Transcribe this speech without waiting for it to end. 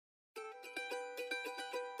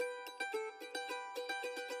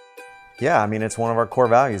Yeah, I mean, it's one of our core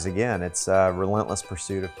values. Again, it's a relentless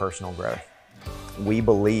pursuit of personal growth. We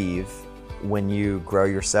believe when you grow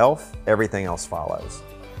yourself, everything else follows.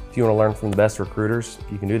 If you want to learn from the best recruiters,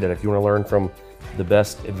 you can do that. If you want to learn from the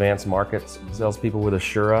best advanced markets salespeople with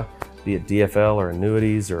Assura, be it DFL or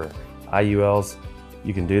annuities or IULs,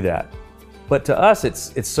 you can do that. But to us,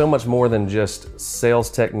 it's so much more than just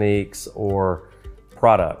sales techniques or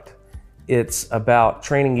product. It's about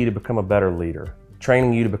training you to become a better leader,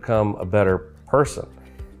 training you to become a better person,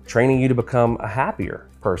 training you to become a happier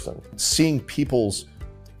person. Seeing people's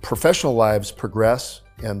professional lives progress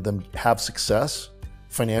and them have success,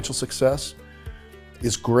 financial success,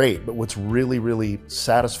 is great, but what's really, really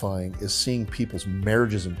satisfying is seeing people's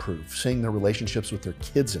marriages improve, seeing their relationships with their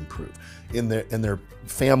kids improve, in their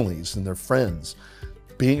families and their friends.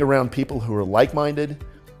 Being around people who are like-minded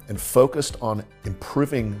and focused on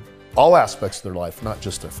improving all aspects of their life, not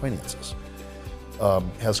just their finances,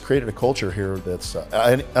 has created a culture here that's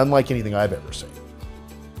unlike anything I've ever seen.